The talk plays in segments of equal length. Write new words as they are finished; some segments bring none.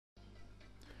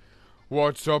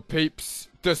What's up, peeps?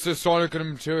 This is Sonic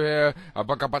 2 here, and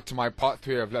welcome back to my part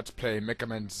 3 of Let's Play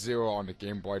Megaman Zero on the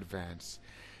Game Boy Advance.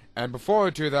 And before I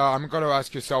do that, I'm gonna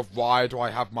ask yourself, why do I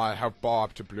have my health bar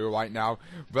up to blue right now?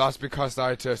 Well, that's because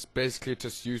I basically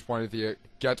used one of the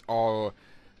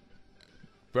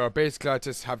basically I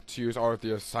just have to use all of the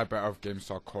Cyber Elf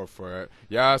GameStop code for it.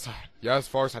 Yes,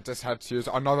 folks, I just had to use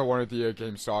another one of the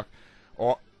GameStop,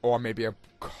 or maybe a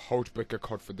code breaker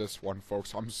code for this one,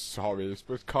 folks. I'm sorry, it's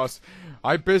because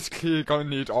I basically gonna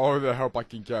need all the help I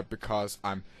can get because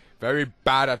I'm very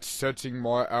bad at searching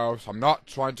more elves. I'm not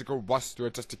trying to go rush through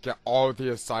it just to get all the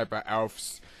cyber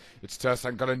elves. It's just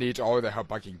I'm gonna need all the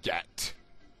help I can get.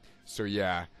 So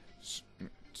yeah,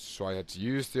 so I had to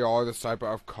use all the cyber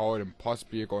elf code, and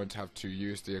possibly going to have to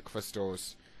use the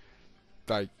crystals,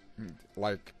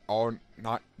 like all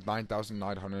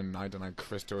 9,999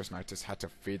 crystals, and I just had to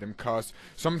feed them because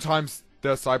sometimes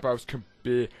the cyber elves can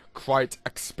be quite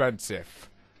expensive.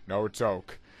 No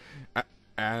joke.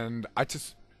 And I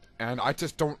just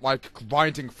don't like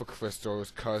grinding for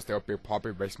crystals because they'll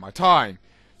probably waste my time.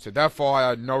 So therefore I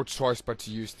had no choice but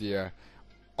to use the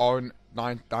all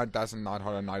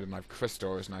 9,999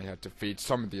 crystals, and I had to feed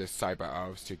some of the cyber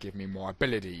elves to give me more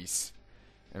abilities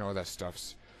and all that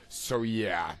stuff. So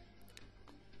yeah,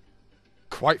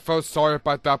 quite feel sorry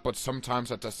about that, but sometimes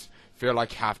I just feel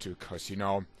like I have to, cause you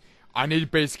know, I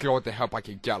need basically all the help I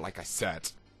can get, like I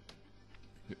said.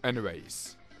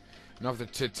 Anyways, enough of the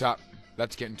tit tap.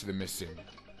 Let's get into the mission.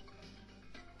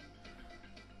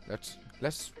 Let's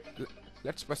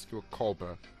rescue a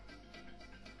cobra.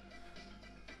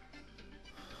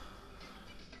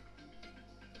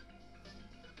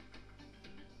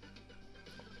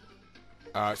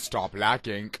 Stop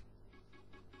lagging.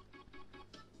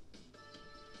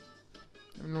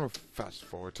 I'm gonna fast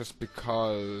forward just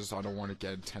because I don't want to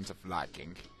get intensive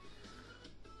lagging.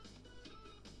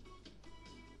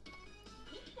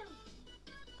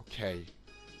 Okay.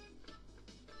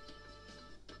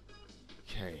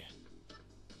 Okay.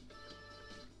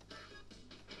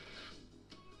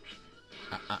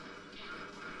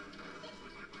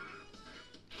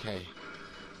 Okay.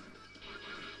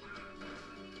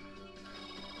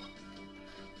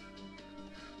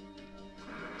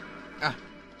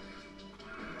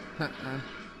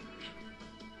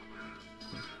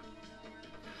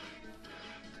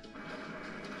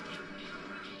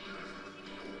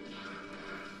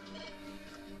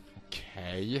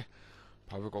 Okay.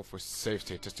 Probably go for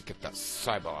safety just to get that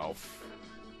cyber elf.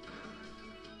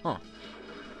 Huh.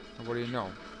 What do you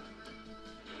know?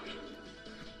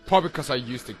 Probably because I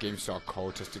used the GameStop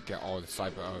code just to get all the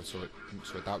cyber elves, so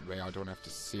that way I don't have to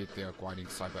sit there grinding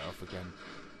cyber elf again.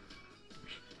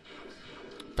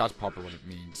 That's probably what it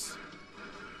means.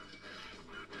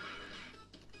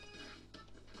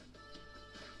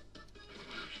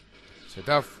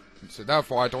 So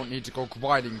therefore I don't need to go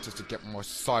grinding just to get more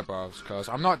cyber elves, because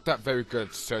I'm not that very good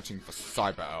at searching for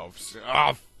cyber elves.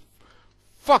 Ah,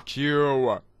 fuck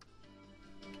you!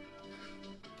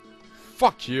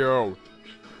 Fuck you!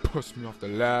 Push me off the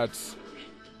ledge.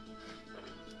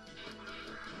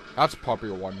 That's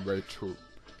probably one way to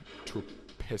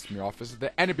piss me off, is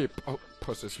the enemy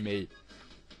pushes me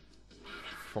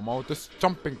from all these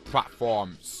jumping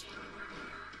platforms.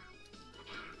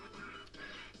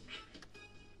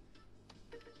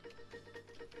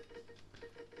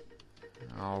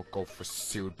 I'll go for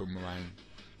sealed boomerang.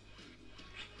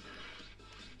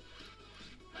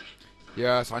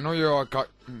 Yes, I know you all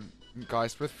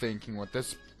guys were thinking what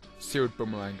this sealed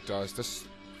boomerang does. This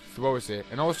throws it,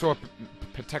 and also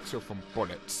protects you from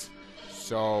bullets.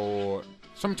 So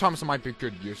sometimes it might be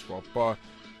good useful, but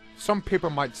some people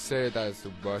might say that it's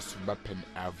the worst weapon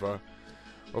ever.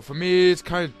 Well, for me, it's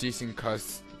kind of decent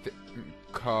because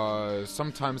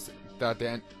sometimes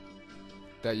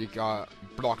that you got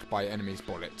blocked by enemies'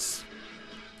 bullets,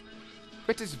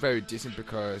 which is very decent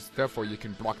because therefore you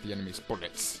can block the enemy's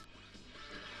bullets.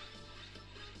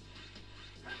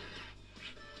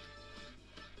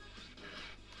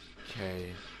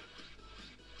 Okay.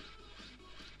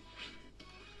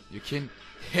 You can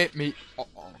hit me.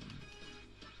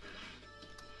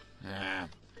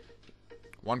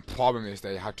 One problem is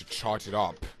that you have to charge it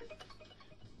up,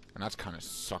 and that's kind of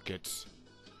suck it.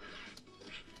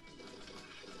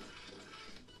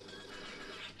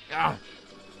 Yeah.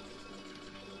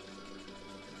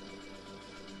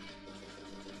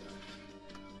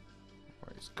 Oh,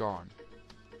 he's gone.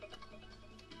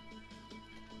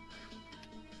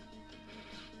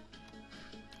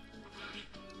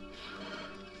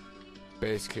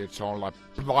 Basically, it's all like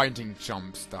blinding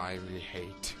jumps that I really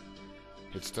hate.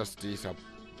 It's just these are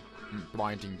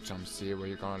blinding jumps here where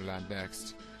you're gonna land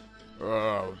next.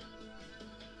 Oh.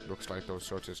 Looks like those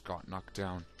soldiers got knocked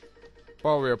down.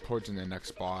 But we're approaching the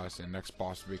next boss, and the next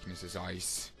boss weakness is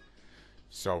ice.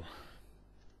 So,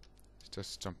 let's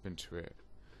just jump into it.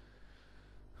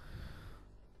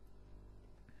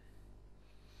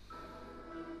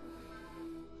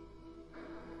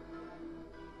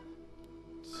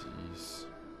 Jeez.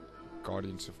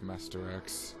 Guardians of Master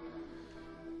X.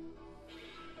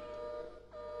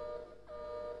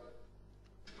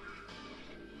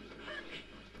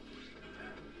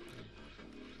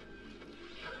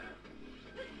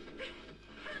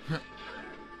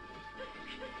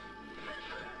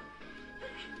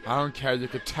 I don't care, you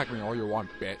can tag me all you want,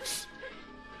 bitch.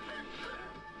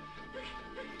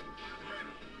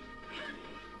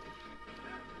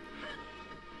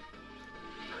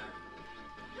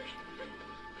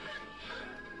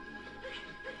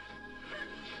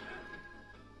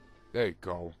 There you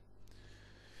go.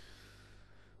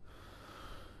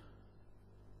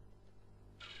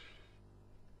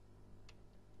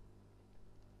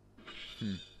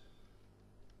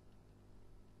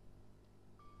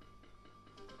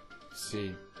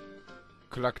 See.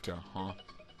 Collector, huh?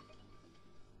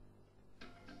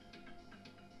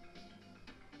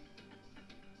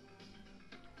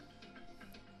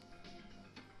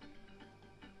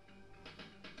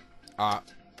 I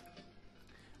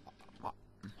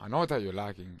know that you're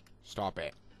lagging. Stop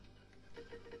it.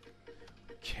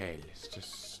 Okay, let's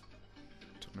just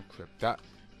equip that.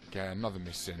 Get another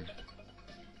mission.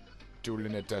 Duel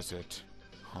in the desert.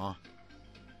 Huh?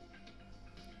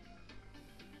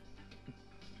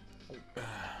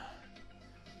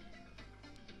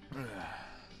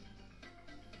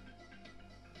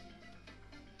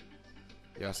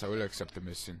 Yes, I will accept the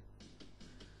mission.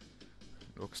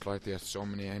 Looks like there are so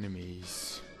many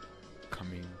enemies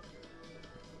coming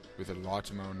with a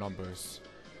large amount of numbers.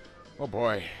 Oh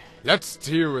boy, let's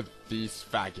deal with these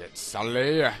faggots,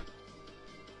 Sully.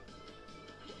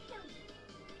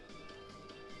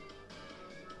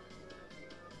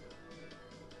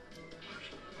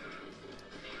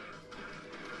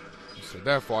 So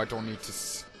therefore, I don't need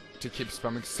to keep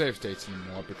spamming save states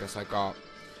anymore because I got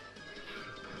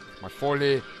my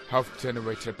fully health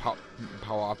generated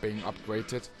power up being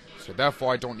upgraded. So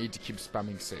therefore, I don't need to keep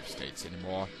spamming save states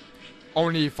anymore.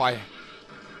 Only if I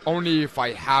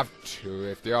have to.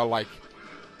 If they are like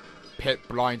pit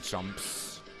blind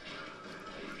jumps.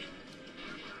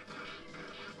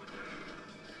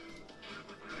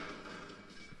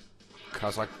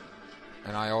 Cause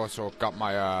I also got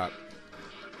my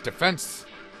defense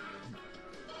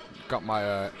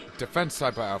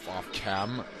cyber elf off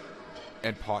cam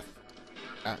in part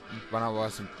when I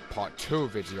was in part 2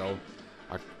 video.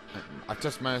 I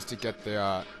just managed to get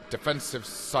the defensive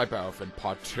cyber elf in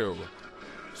part 2.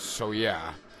 So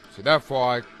yeah. So therefore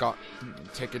I got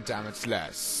taken damage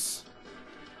less.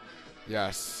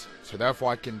 Yes. So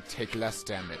therefore I can take less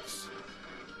damage.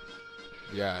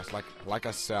 Yes, like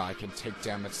I said, I can take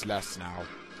damage less now.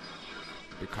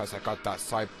 Because I got that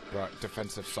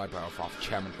defensive cyber elf off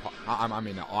cam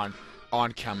in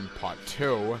on cam in part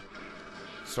 2.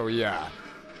 So yeah.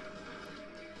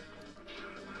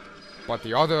 But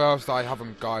the other elves that I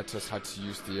haven't got, I just had to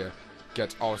use the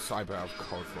get all cyber elf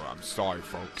code for. I'm sorry,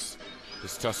 folks.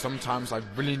 It's just sometimes I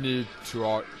really need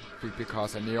to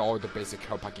because I need all the basic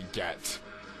help I can get.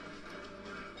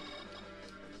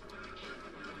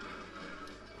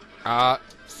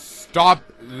 Stop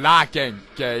lagging,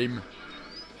 game.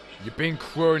 You're being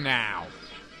cruel now.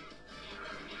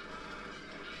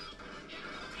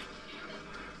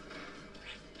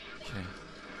 Okay.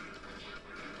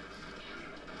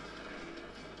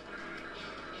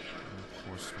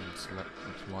 Reinforcements,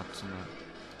 lots of that.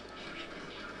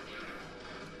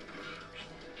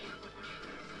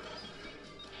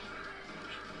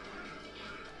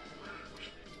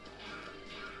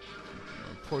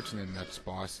 Approaching the next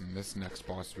boss, and this next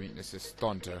boss weakness is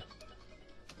Thunder.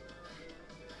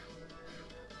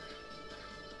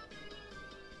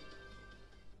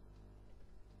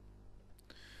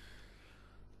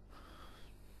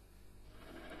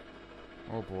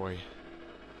 Oh boy.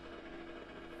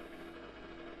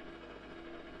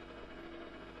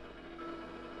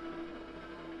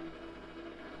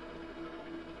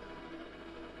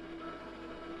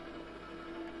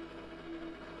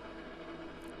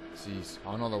 Jeez,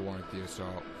 another one of these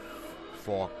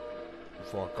four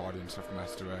Guardians of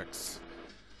Master X.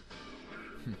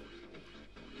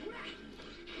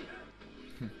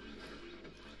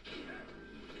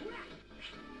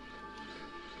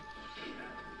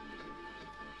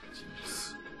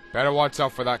 Jeez. Better watch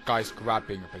out for that guy's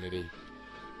grabbing ability.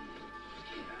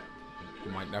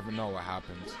 You might never know what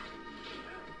happens.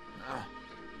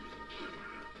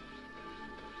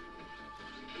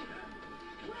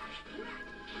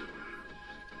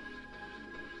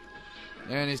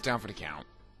 And he's down for the count.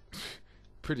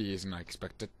 Pretty easy than I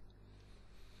expected.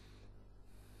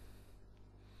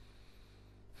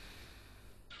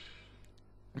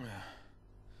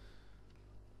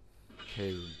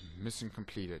 Okay, mission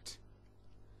completed.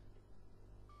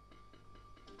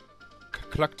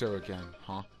 Collector again,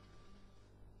 huh?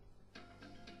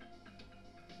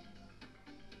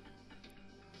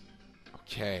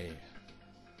 Okay.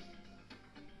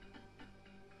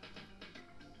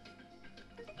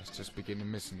 Let's just begin the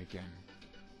mission again.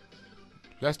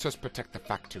 Let's just protect the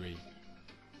factory.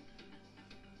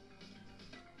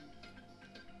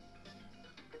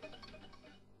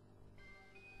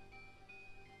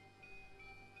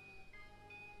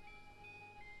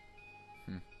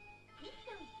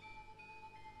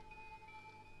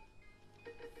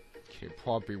 Okay,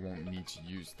 probably won't need to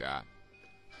use that.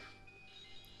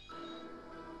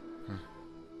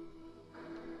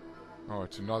 Oh,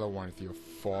 it's another one of your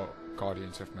 4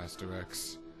 Guardians of Master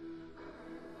X.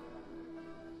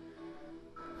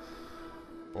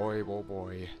 Boy, oh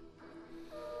boy.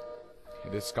 Hey,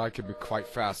 this guy can be quite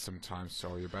fast sometimes,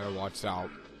 so you better watch out.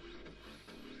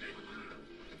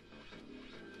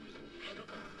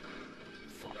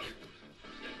 Fuck.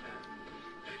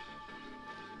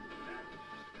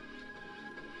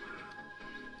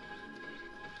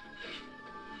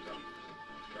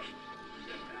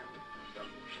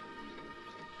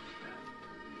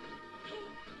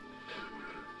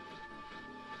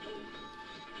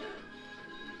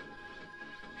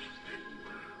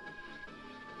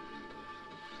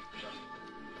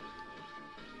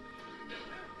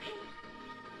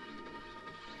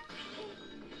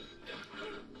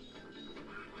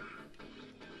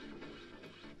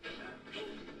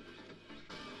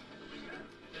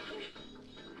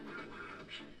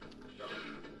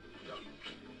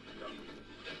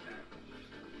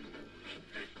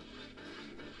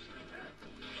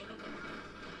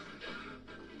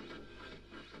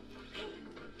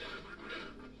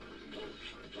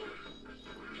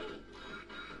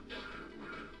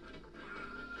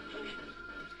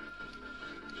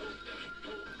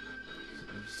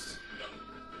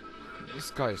 This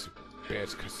guy is a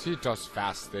bitch, because he does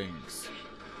fast things.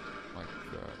 Like,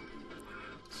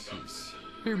 jeez.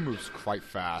 He moves quite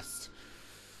fast.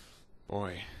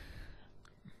 Boy.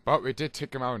 But we did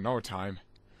take him out in no time.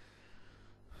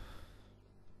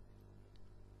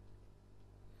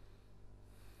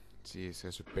 Jeez,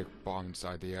 there's a big bomb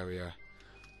inside the area.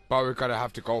 But we're gonna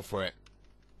have to go for it.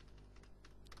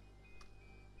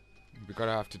 We're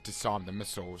gonna have to disarm the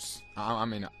missiles. I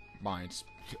mean, mines.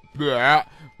 Why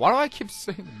do I keep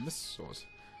saying missiles?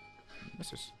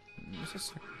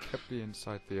 Missiles kept me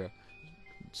inside the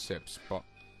ships, but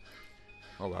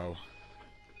oh well.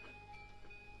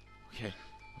 Okay,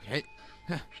 okay.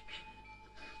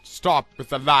 Stop with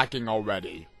the lagging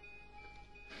already.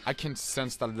 I can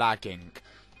sense the lagging.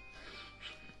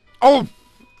 Oh!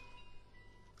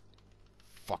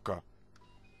 Fucker.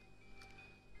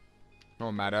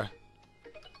 No matter.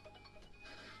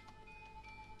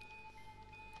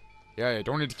 Yeah, you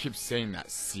don't need to keep saying that,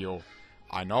 Seal.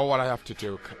 I know what I have to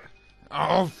do.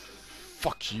 Oh,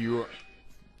 fuck you.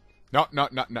 No, no,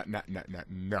 no, no, no, no, no,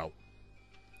 no.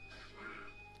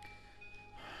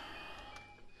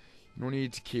 No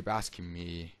need to keep asking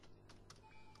me.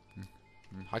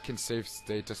 I can save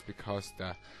state just because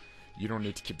you don't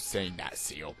need to keep saying that,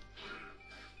 Seal.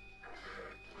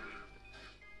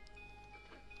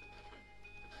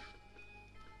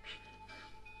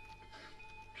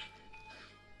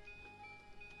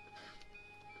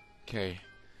 Okay,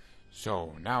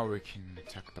 so now we can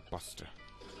attack the Buster.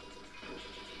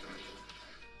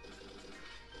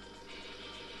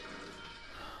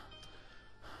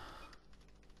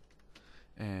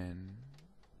 And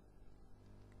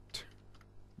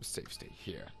save state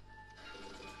here.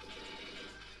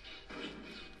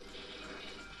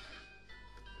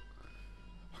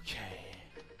 Okay.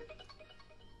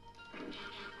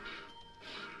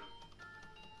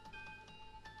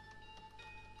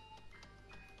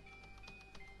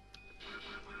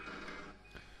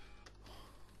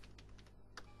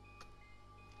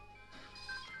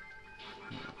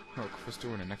 Look, we're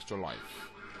still in an extra life.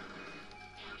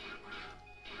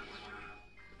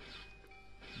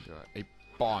 There are 8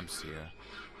 bombs here.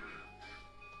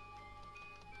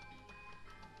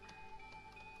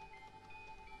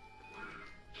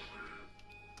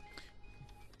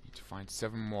 Need to find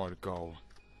 7 more to go.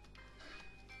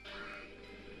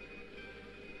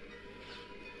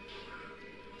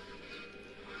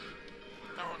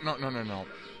 No, no, no, no, no.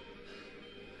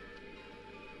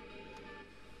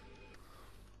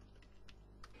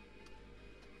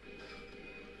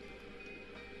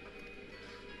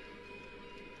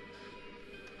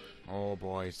 Oh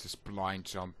boy, it's just blind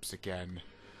jumps again.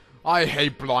 I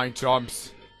hate blind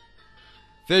jumps.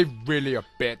 They really a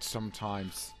bit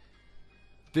sometimes.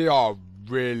 They are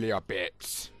really a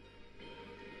bit.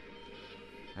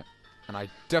 And I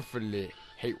definitely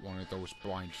hate one of those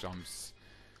blind jumps.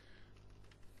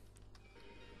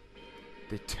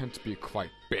 They tend to be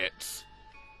quite bits.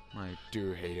 I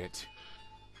do hate it.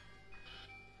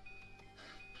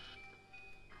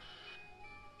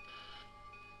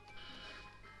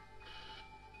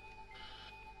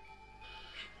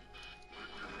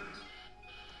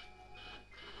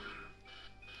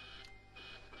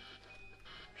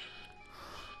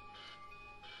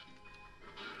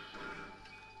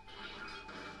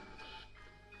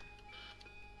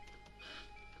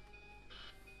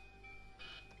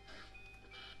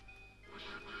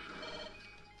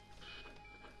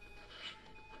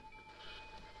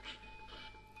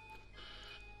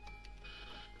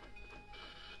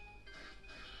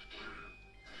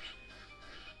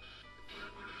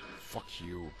 Fuck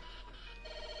you.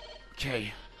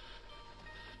 Okay.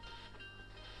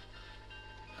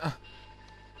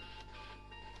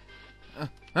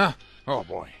 Oh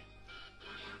boy.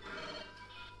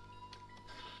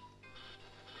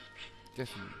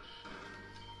 Definitely.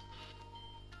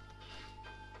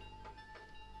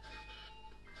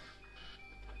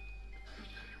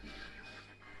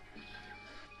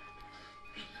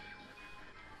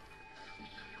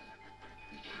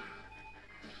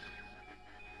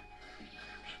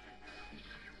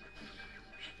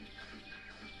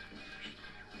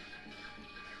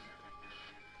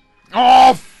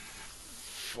 Oh,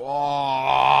 fuck!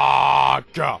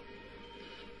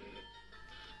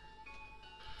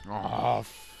 Oh,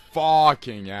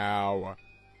 fucking hell!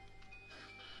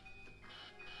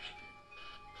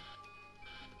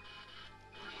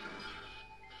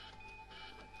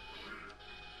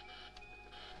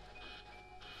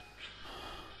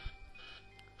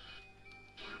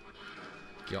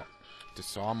 Yo,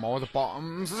 disarm all the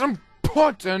bombs is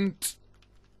important.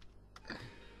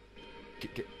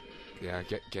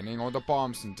 Getting all the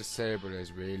bombs and disabled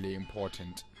is really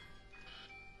important.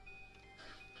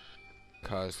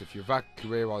 Cause if you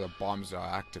evacuate while the bombs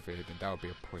are activated, then that would be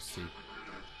a pussy.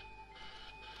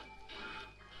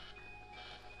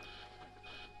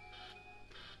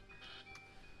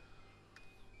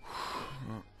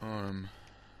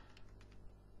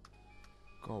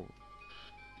 Go.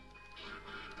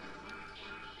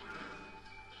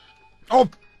 Oh!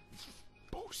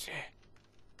 Bullshit.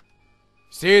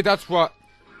 See, that's what...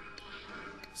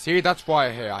 See, that's why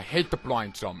I hate the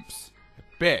blind jumps. A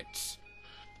bitch.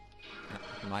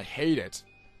 And I hate it.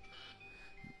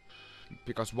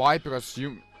 Because why? Because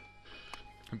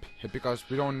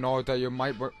we don't know that you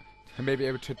might be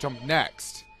able to jump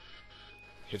next.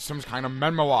 It's some kind of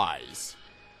memorize.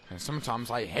 And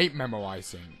sometimes I hate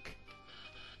memorizing.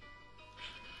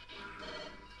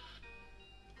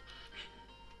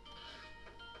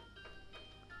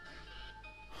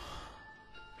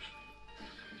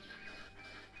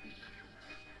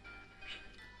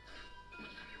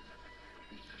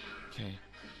 Okay.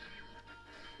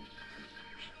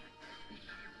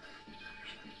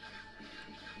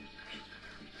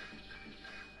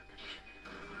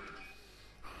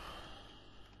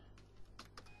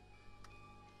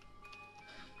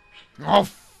 Oh,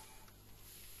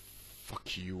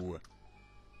 fuck you.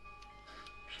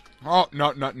 Oh,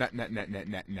 no.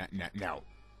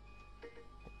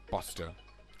 Buster.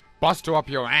 Buster up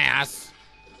your ass.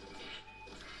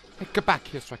 Hey, get back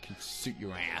here so I can shoot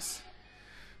your ass.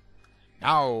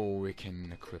 Now we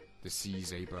can equip the Sea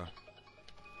Saber.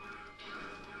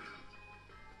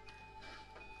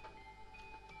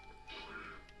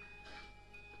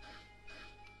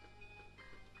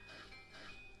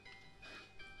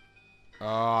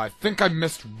 I think I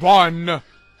missed one.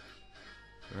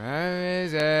 Where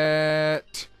is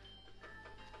it?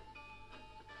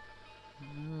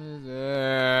 Where is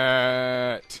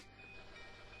it?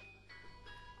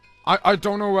 I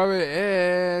don't know where it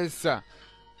is.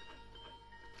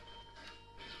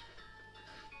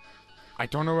 I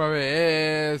don't know where it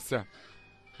is.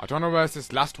 I don't know where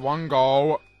this last one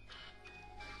go.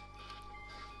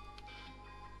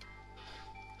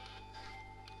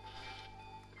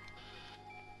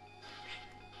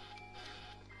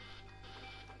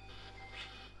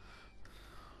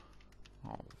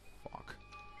 Oh, fuck.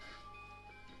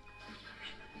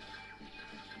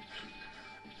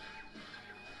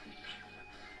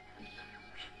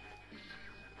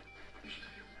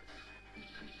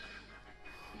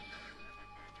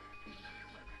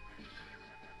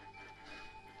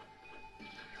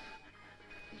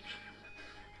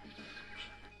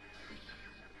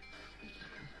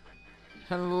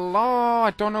 Hello,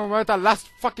 I don't know where the last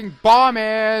fucking bomb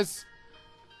is.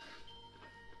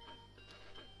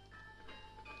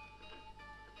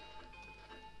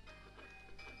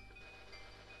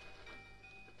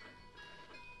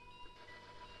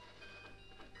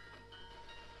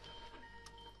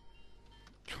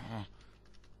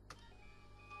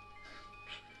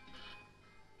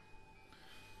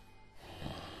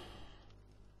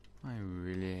 I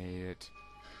really hate it.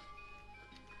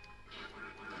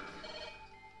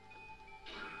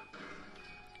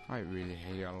 I really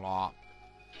hate it a lot.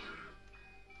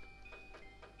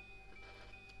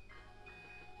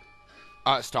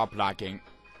 Stop lagging.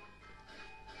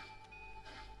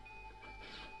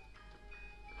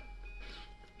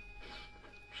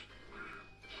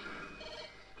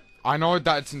 I know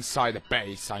that it's inside the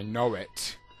base, I know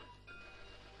it.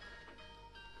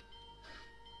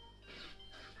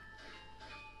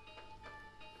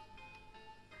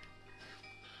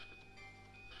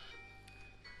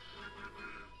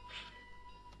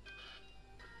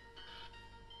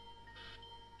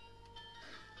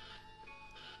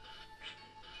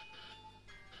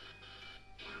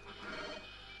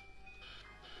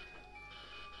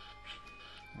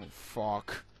 Oh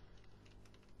fuck.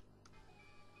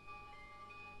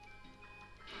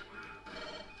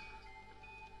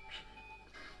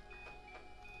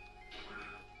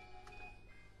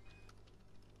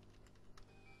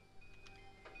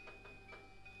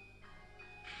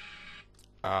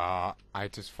 I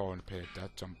just fall and pay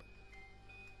that jump.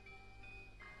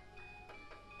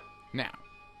 Now.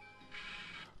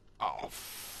 Oh,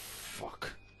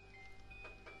 fuck.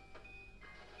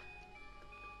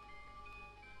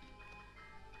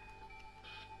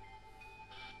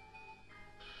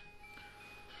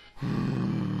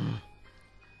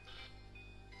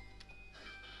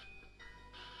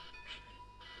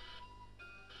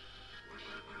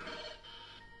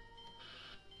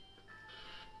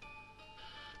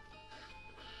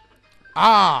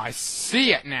 Ah, I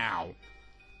see it now.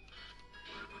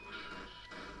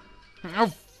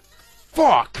 Oh,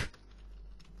 fuck.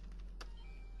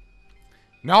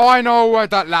 Now I know where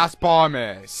that last bomb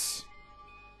is.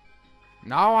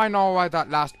 Now I know where that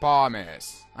last bomb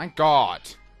is. Thank God.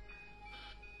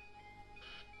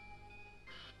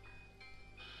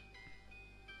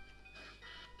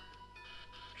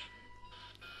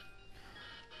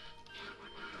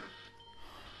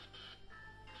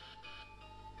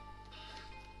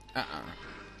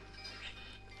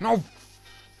 No.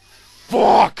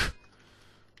 Fuck.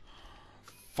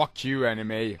 Fuck you,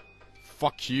 enemy.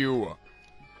 Fuck you.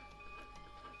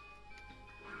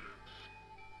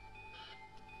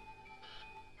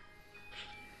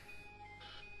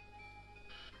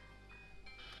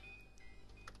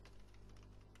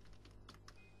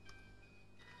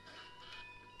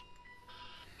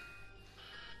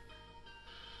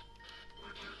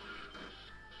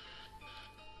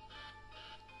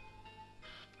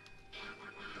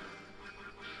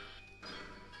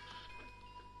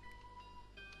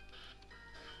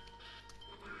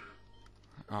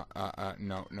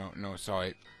 No,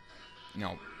 sorry.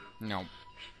 No. I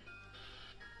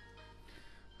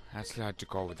actually had to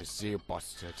go with the Zero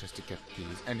Buster just to get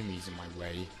these enemies in my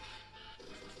way.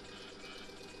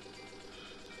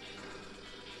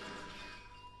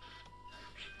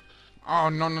 Oh,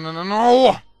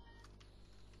 no!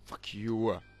 Fuck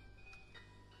you.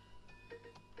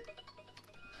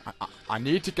 I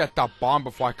need to get that bomb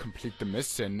before I complete the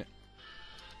mission.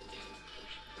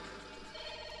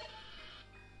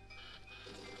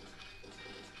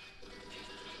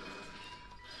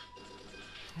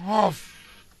 Oh,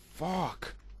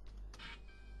 fuck.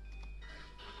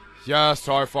 Yeah,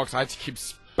 sorry folks, I had to keep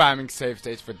spamming save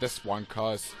states for this one,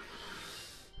 cause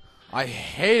I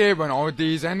hate it when all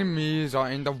these enemies are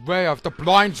in the way of the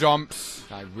blind jumps.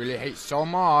 I really hate so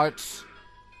much.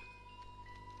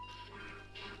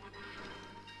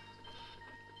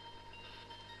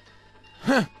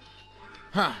 Huh.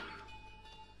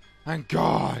 Thank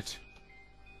God.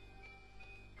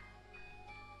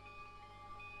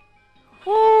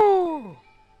 Woo!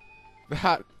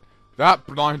 That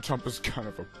blind jump is kind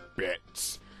of a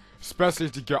bit. Especially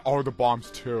to get all the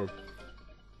bombs too.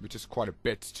 Which is quite a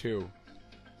bit too.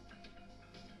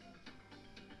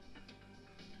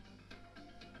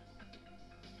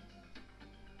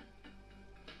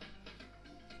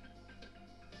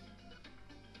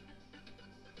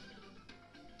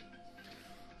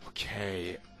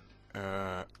 Okay.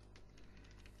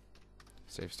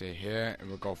 Save stay here, and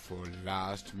we'll go for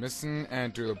last mission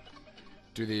and do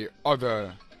the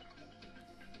other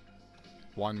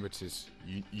one, which is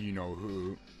you know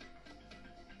who.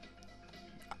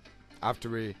 After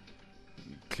we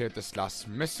clear this last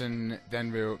mission,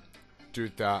 then we'll do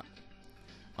that.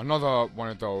 Another one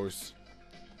of those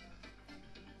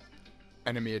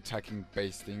enemy attacking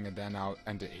base thing, and then I'll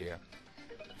end it here.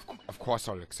 Of course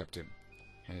I'll accept it.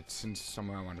 And it's in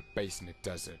somewhere on a base in the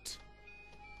desert.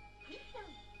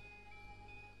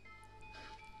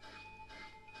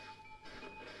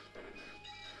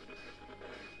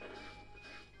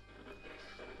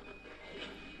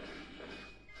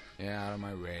 Yeah, out of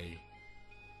my way.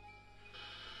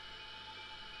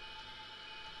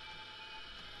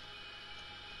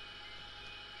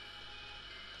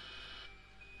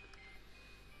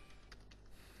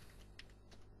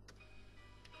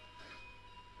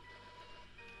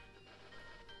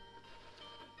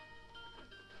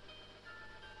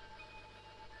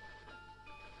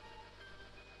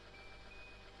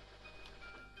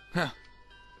 Huh.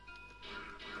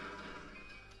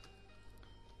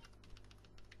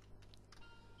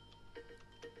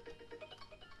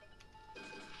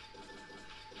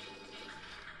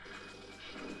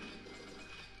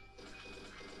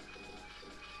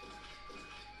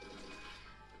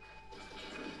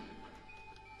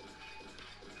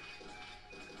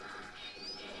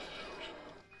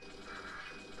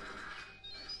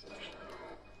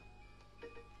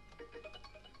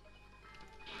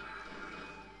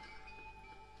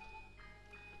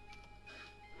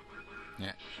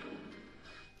 Yeah.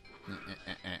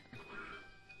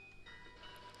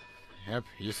 Yep,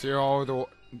 you see all the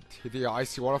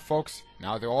icy water, folks?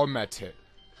 Now they're all melted.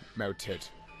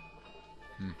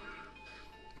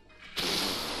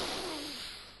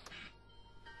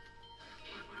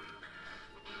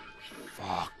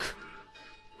 Fuck.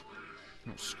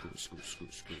 No, screw it.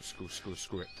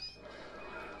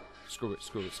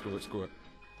 Screw it.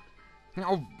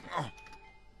 No. Oh.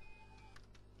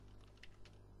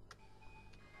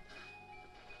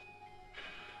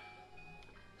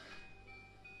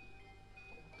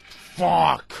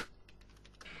 Fuck!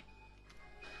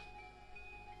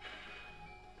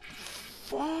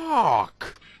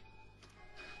 Fuck!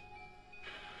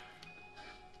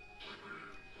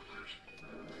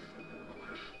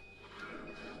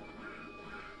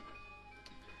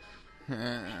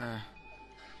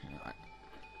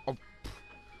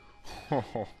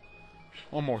 Oh.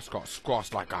 Almost got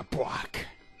squashed like a black.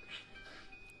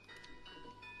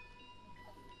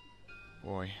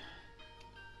 Boy.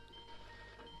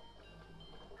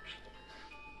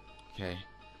 Okay.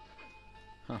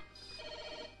 Huh.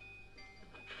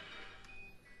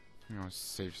 No,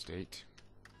 save state.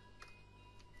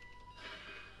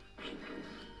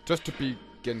 Just to be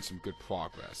getting some good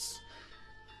progress.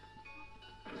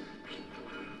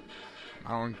 I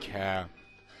don't care.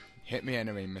 Hit me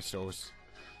enemy missiles.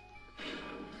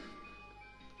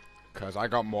 Cause I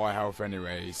got more health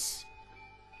anyways.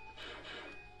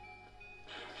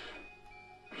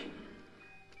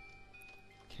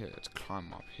 Okay, let's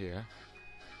climb up here.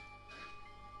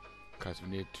 Cause we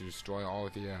need to destroy all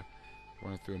the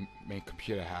one of the main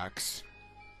computer hacks.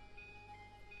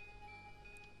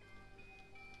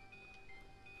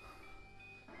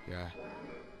 Yeah.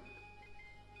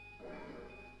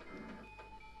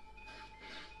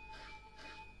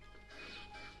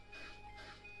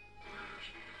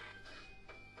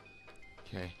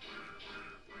 Okay.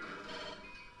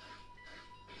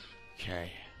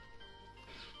 Okay.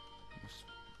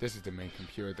 This is the main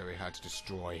computer that we had to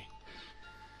destroy.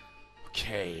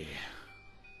 Okay.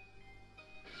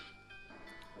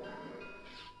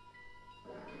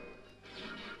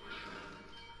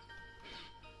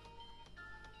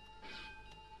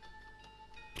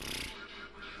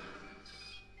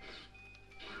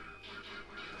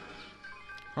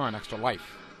 Oh, an extra life.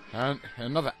 And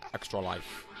another extra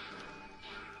life.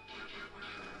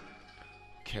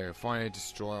 Okay, finally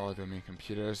destroy all the main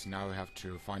computers. Now we have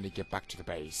to finally get back to the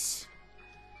base.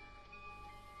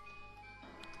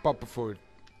 But before we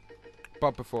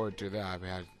do that,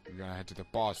 we're gonna head to the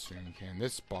boss room. Okay, and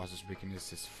this boss's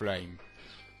weakness is flame.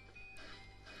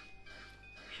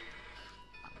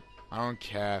 I don't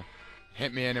care.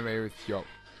 Hit me anyway with your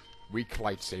weak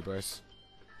lightsabers.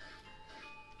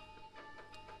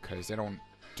 Cause they don't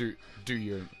do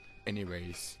you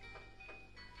anyways.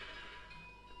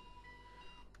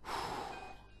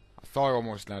 I thought I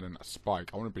almost landed a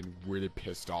spike. I would have been really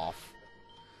pissed off.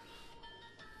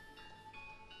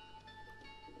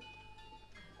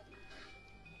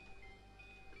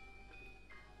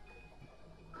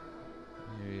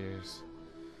 Here he is.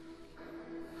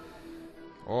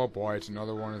 Oh boy, it's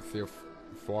another one of the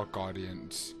four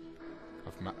guardians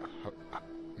of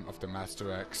the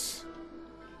Master X.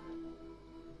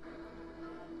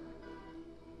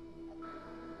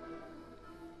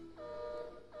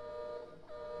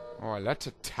 Alright, let's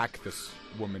attack this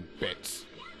woman bits.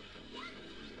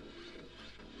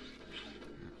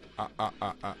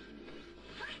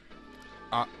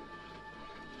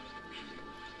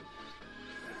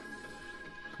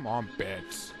 Come on,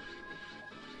 bits.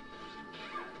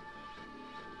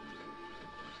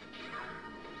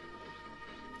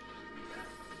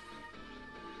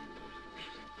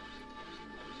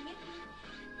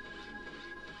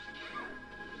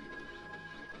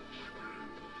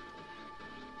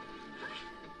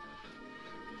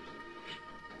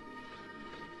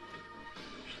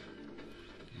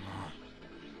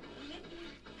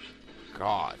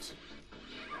 God.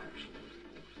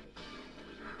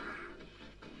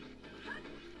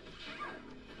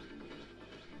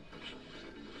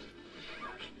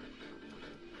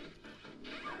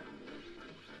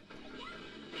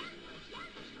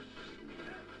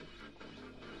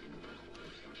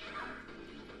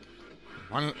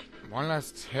 One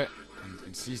last hit,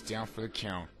 and she's down for the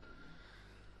count.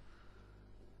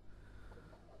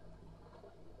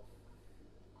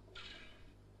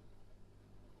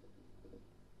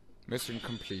 Mission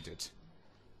completed.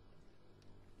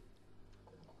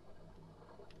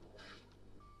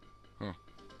 Huh.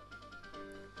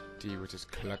 D with his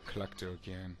collector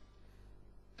again.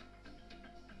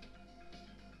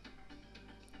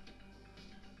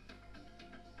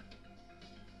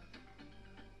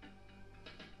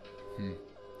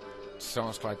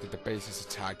 Sounds like that the base is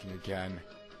attacking again.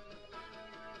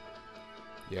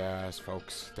 Yes,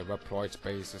 folks, the Reproid's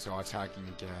bases are attacking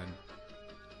again.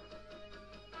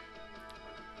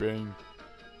 Bing.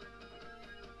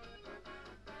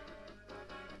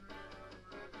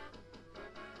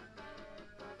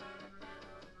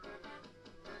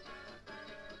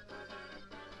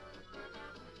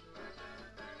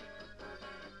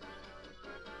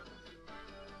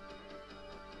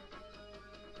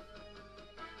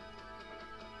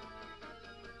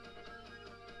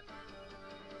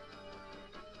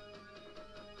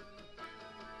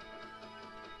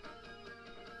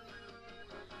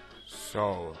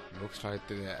 So, looks like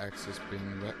the X is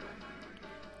being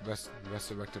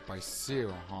resurrected by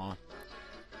Zero, huh?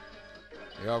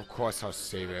 Yeah, of course I'll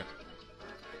save it.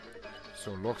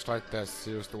 So, looks like that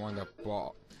Zero's the one that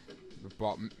brought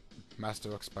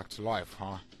Master X back to life,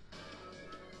 huh?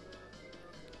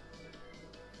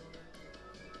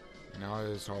 Now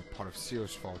it's all part of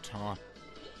Zero's fault, huh?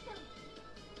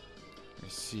 Let me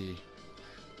see.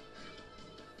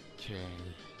 Okay.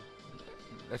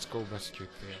 Let's go rescue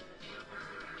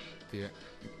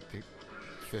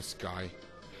this guy.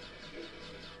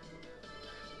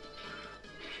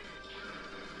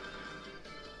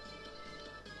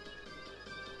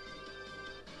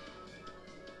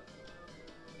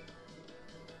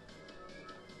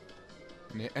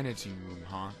 In the energy room,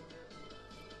 huh?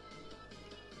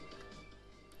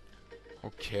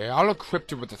 Okay, I'll equip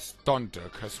it with the thunder,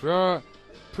 cause we're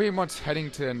pretty much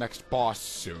heading to the next boss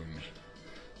soon.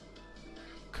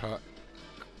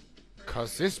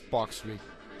 Cause this boss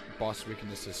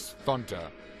weakness is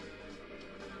thunder.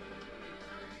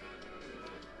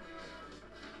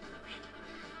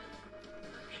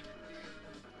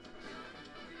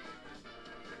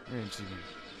 Energy.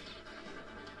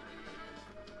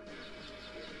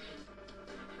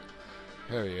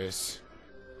 There he is.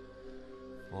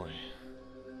 Boy.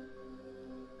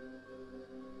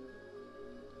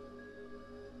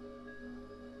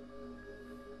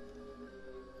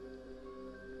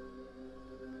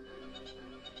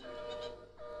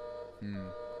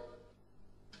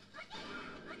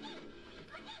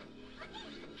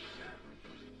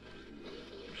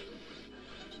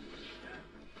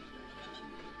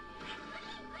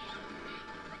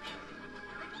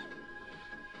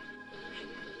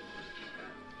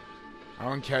 I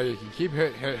don't care, you can keep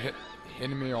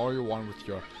hitting me all you want with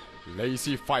your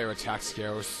lazy fire attack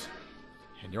skills.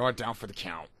 And you're down for the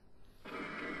count.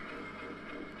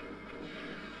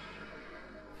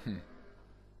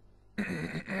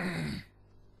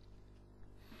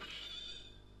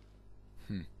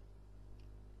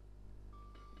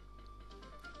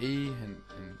 E and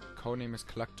codename is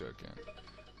Collector again.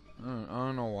 I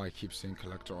don't know why I keep saying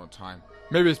Collector all the time.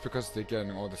 Maybe it's because they're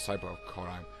getting all the cyber code,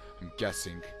 I'm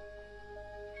guessing.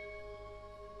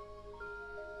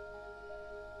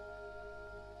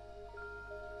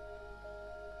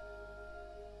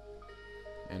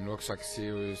 And looks like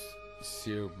Zero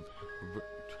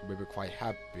will be quite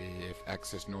happy if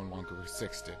X is no longer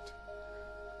existed.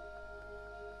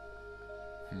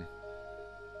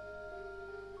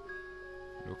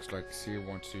 Looks like Zero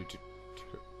wants you to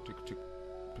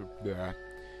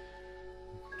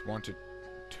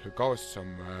go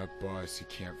somewhere, but he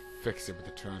can't fix it with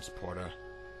the transporter.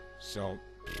 So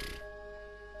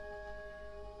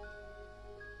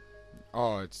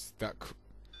Oh, it's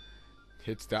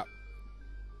that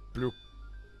blue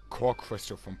core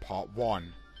crystal from part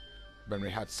 1, when we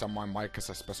had someone Mike as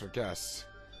a special guest.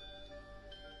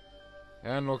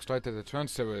 And looks like that the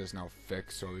transfer is now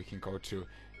fixed, so we can go to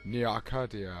Neo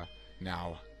Arcadia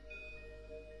now.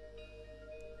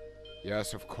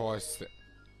 Yes, of course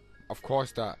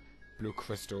that blue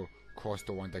crystal, of course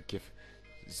the one that gives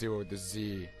Zero the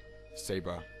Z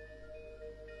saber.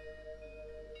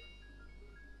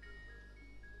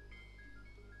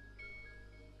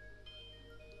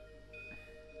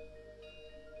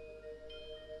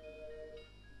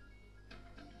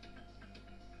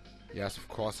 Yes, of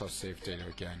course I'll save data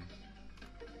again.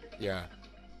 Yeah.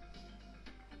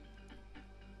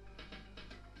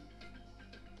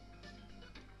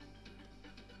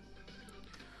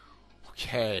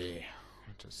 Okay.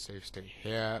 Just save state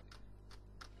here.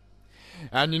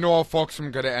 And you know what, folks,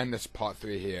 I'm gonna end this part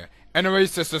 3 here.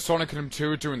 Anyways, this is Sonic Kingdom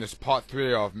 2 doing this part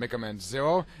 3 of Megaman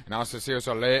Zero. And I'll see you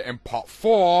later in part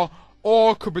 4.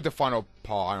 Or could be the final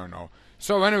part, I don't know.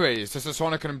 So anyways, this is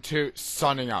Sonic Kingdom 2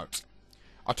 signing out.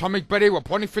 Atomic Betty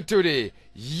reporting for duty.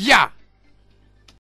 Yeah!